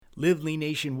Live Lean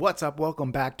Nation, what's up?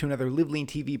 Welcome back to another Live Lean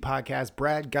TV podcast.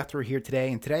 Brad Guthrie here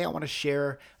today, and today I want to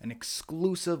share an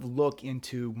exclusive look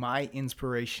into my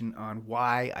inspiration on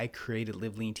why I created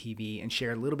Live Lean TV and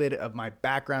share a little bit of my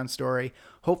background story.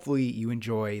 Hopefully you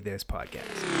enjoy this podcast.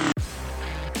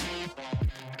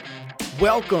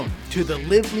 Welcome to the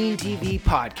Live Lean TV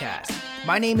podcast.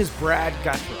 My name is Brad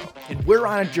Guthrie, and we're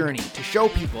on a journey to show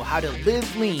people how to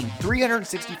live lean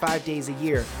 365 days a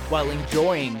year while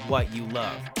enjoying what you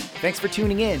love. Thanks for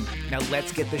tuning in. Now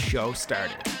let's get the show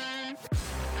started.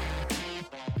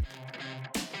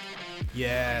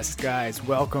 Yes, guys,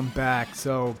 welcome back.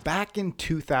 So back in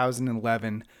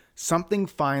 2011, something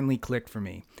finally clicked for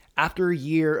me. After a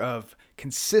year of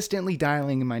consistently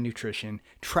dialing in my nutrition,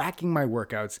 tracking my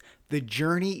workouts, the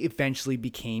journey eventually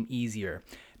became easier.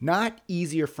 Not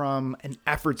easier from an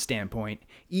effort standpoint,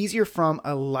 easier from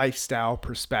a lifestyle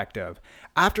perspective.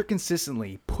 After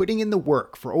consistently putting in the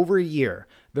work for over a year,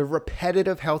 the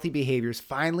repetitive healthy behaviors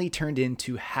finally turned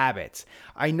into habits.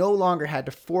 I no longer had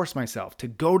to force myself to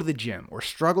go to the gym or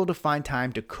struggle to find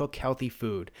time to cook healthy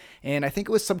food. And I think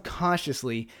it was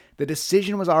subconsciously, the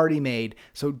decision was already made.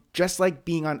 So just like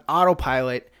being on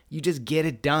autopilot, you just get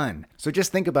it done. So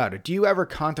just think about it. Do you ever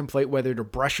contemplate whether to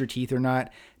brush your teeth or not?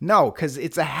 No, because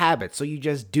it's a habit, so you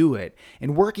just do it.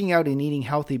 And working out and eating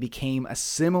healthy became a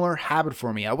similar habit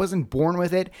for me. I wasn't born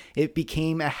with it. It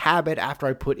became a habit after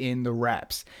I put in the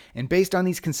reps. And based on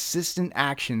these consistent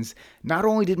actions, not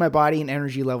only did my body and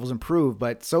energy levels improve,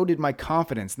 but so did my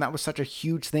confidence. And that was such a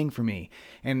huge thing for me.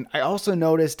 And I also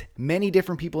noticed many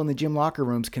different people in the gym locker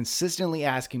rooms consistently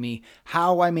asking me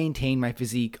how I maintain my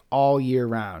physique all year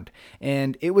round.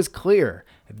 And it was clear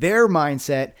their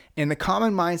mindset and the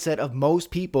common mindset of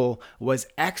most people was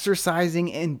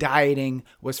exercising and dieting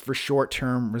was for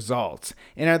short-term results.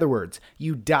 In other words,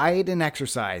 you diet and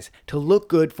exercise to look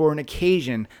good for an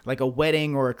occasion like a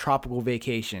wedding or a tropical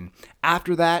vacation.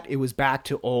 After that, it was back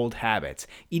to old habits,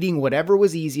 eating whatever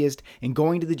was easiest and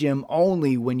going to the gym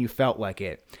only when you felt like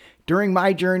it. During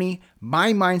my journey,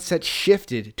 my mindset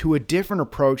shifted to a different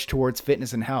approach towards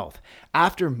fitness and health.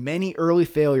 After many early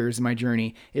failures in my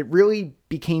journey, it really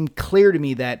became clear to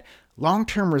me that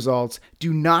long-term results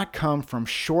do not come from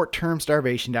short-term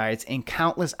starvation diets and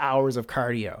countless hours of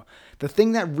cardio. The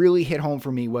thing that really hit home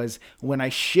for me was when I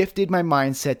shifted my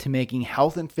mindset to making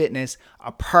health and fitness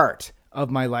a part of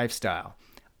my lifestyle.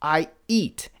 I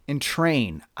eat and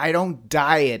train. I don't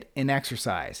diet and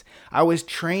exercise. I was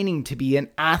training to be an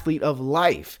athlete of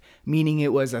life, meaning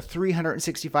it was a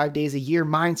 365 days a year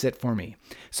mindset for me.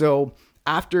 So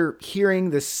after hearing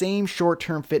the same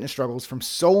short-term fitness struggles from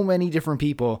so many different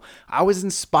people, I was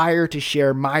inspired to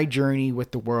share my journey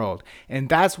with the world. And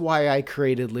that's why I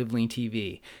created Live Lean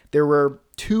TV. There were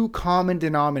two common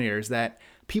denominators that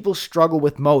people struggle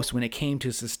with most when it came to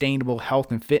sustainable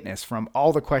health and fitness from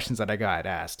all the questions that I got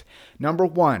asked. Number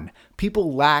one,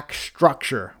 people lack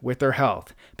structure with their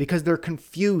health because they're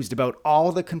confused about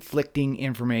all the conflicting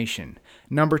information.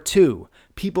 Number two,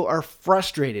 people are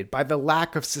frustrated by the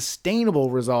lack of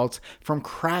sustainable results from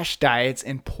crash diets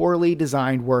and poorly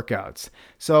designed workouts.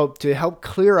 So to help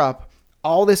clear up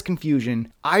all this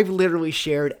confusion, I've literally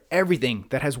shared everything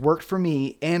that has worked for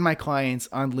me and my clients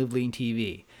on Live Lean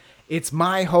TV. It's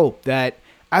my hope that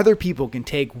other people can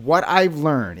take what I've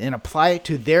learned and apply it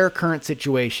to their current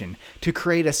situation to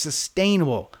create a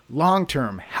sustainable,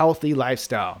 long-term, healthy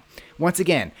lifestyle. Once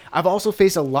again, I've also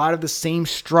faced a lot of the same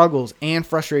struggles and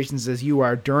frustrations as you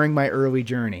are during my early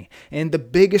journey. And the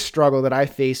biggest struggle that I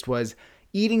faced was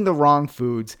eating the wrong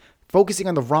foods, focusing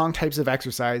on the wrong types of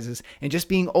exercises, and just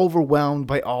being overwhelmed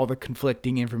by all the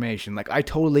conflicting information. Like, I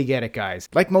totally get it, guys.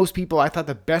 Like most people, I thought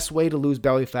the best way to lose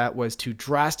belly fat was to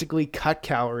drastically cut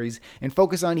calories and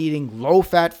focus on eating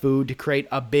low-fat food to create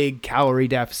a big calorie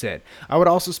deficit. I would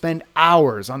also spend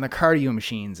hours on the cardio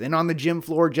machines and on the gym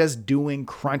floor just doing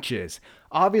crunches.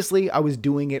 Obviously, I was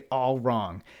doing it all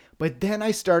wrong. But then I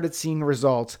started seeing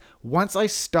results once I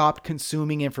stopped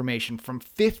consuming information from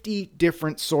 50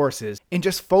 different sources and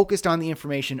just focused on the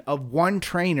information of one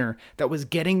trainer that was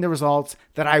getting the results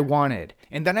that I wanted.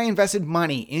 And then I invested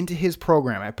money into his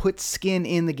program. I put skin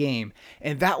in the game.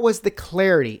 And that was the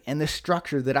clarity and the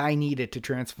structure that I needed to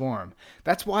transform.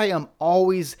 That's why I'm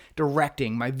always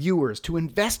directing my viewers to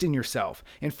invest in yourself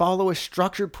and follow a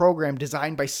structured program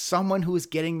designed by someone who is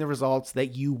getting the results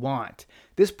that you want.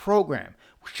 This program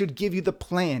should give you the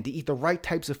plan to eat the right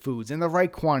types of foods in the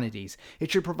right quantities.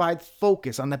 It should provide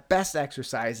focus on the best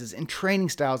exercises and training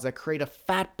styles that create a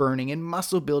fat burning and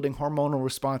muscle building hormonal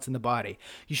response in the body.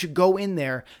 You should go in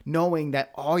there knowing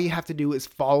that all you have to do is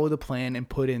follow the plan and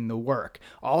put in the work.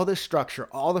 All the structure,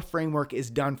 all the framework is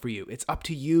done for you. It's up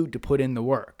to you to put in the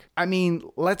work. I mean,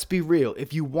 let's be real.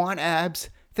 If you want abs,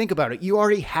 think about it. You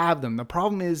already have them. The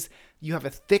problem is you have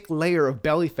a thick layer of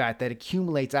belly fat that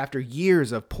accumulates after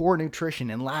years of poor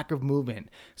nutrition and lack of movement.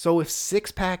 So if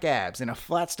six-pack abs and a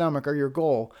flat stomach are your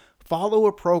goal, follow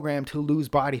a program to lose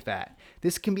body fat.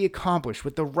 This can be accomplished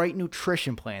with the right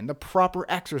nutrition plan, the proper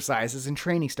exercises and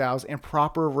training styles, and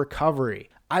proper recovery.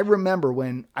 I remember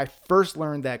when I first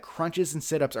learned that crunches and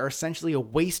sit-ups are essentially a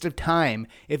waste of time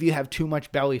if you have too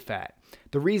much belly fat.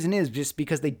 The reason is just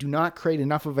because they do not create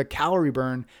enough of a calorie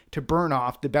burn to burn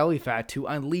off the belly fat to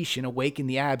unleash and awaken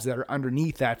the abs that are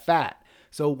underneath that fat.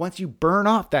 So once you burn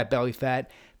off that belly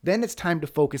fat, then it's time to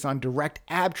focus on direct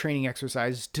ab training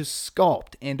exercises to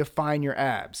sculpt and define your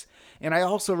abs. And I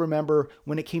also remember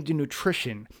when it came to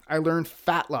nutrition, I learned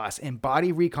fat loss and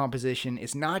body recomposition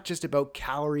is not just about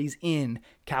calories in,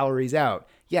 calories out.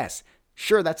 Yes,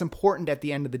 sure, that's important at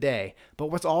the end of the day,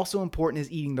 but what's also important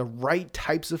is eating the right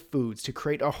types of foods to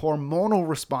create a hormonal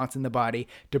response in the body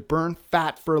to burn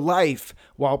fat for life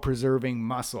while preserving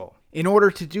muscle. In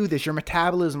order to do this, your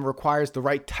metabolism requires the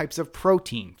right types of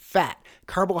protein, fat,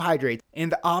 carbohydrates, and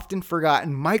the often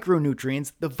forgotten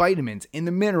micronutrients, the vitamins and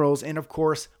the minerals, and of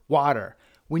course, water.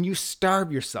 When you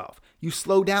starve yourself, you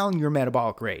slow down your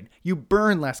metabolic rate, you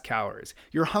burn less calories,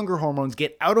 your hunger hormones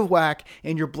get out of whack,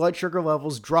 and your blood sugar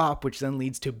levels drop, which then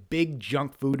leads to big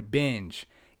junk food binge.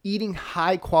 Eating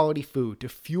high quality food to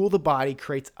fuel the body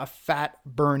creates a fat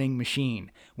burning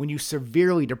machine. When you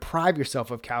severely deprive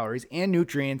yourself of calories and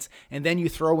nutrients, and then you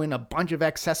throw in a bunch of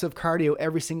excessive cardio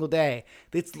every single day,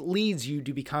 this leads you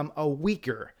to become a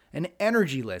weaker, an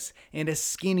energyless, and a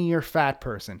skinnier fat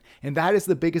person. And that is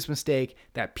the biggest mistake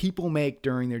that people make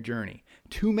during their journey.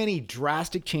 Too many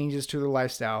drastic changes to their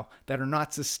lifestyle that are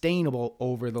not sustainable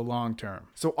over the long term.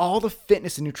 So all the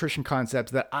fitness and nutrition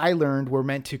concepts that I learned were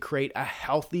meant to create a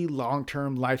healthy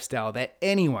long-term lifestyle that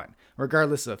anyone,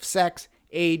 regardless of sex,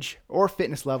 age, or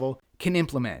fitness level, can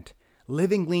implement.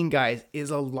 Living lean, guys, is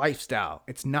a lifestyle.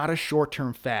 It's not a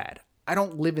short-term fad. I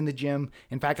don't live in the gym.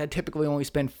 In fact, I typically only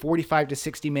spend 45 to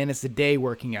 60 minutes a day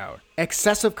working out.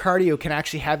 Excessive cardio can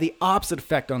actually have the opposite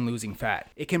effect on losing fat.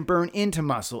 It can burn into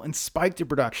muscle and spike the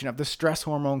production of the stress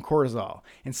hormone cortisol.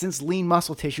 And since lean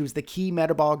muscle tissue is the key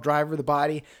metabolic driver of the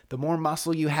body, the more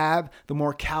muscle you have, the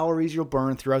more calories you'll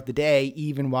burn throughout the day,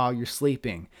 even while you're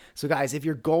sleeping. So guys, if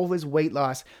your goal is weight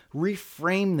loss,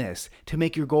 reframe this to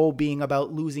make your goal being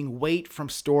about losing weight from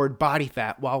stored body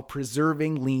fat while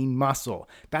preserving lean muscle.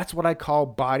 That's what I call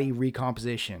body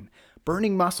recomposition.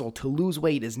 Burning muscle to lose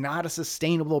weight is not a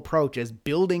sustainable approach, as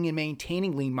building and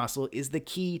maintaining lean muscle is the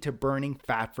key to burning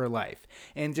fat for life.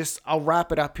 And I'll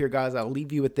wrap it up here, guys. I'll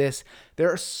leave you with this.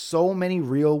 There are so many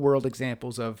real world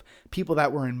examples of people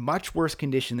that were in much worse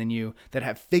condition than you that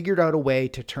have figured out a way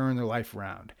to turn their life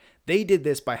around. They did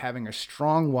this by having a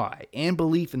strong why and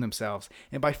belief in themselves,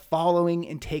 and by following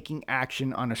and taking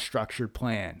action on a structured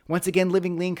plan. Once again,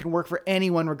 living lean can work for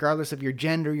anyone regardless of your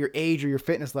gender, your age, or your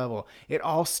fitness level. It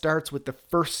all starts with the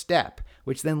first step,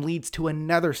 which then leads to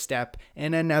another step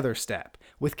and another step.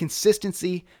 With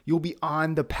consistency, you'll be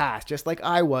on the path, just like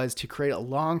I was, to create a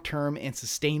long-term and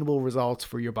sustainable results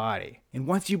for your body. And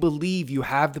once you believe you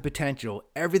have the potential,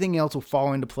 everything else will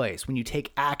fall into place when you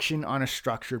take action on a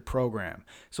structured program.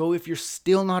 So if you're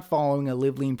still not following a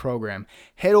Live Lean program,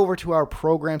 head over to our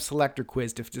program selector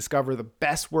quiz to discover the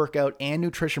best workout and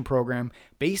nutrition program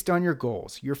based on your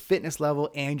goals, your fitness level,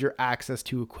 and your access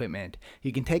to equipment.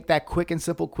 You can take that quick and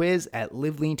simple quiz at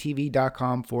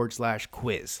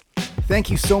liveleantv.com/quiz. Thank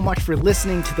you so much for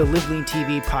listening to the Live Lean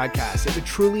TV podcast. It would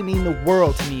truly mean the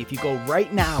world to me if you go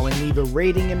right now and leave a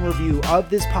rating and review of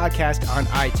this podcast on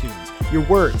iTunes. Your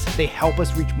words, they help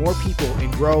us reach more people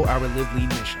and grow our Live Lean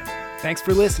mission. Thanks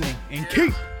for listening, and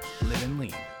keep living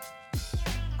lean.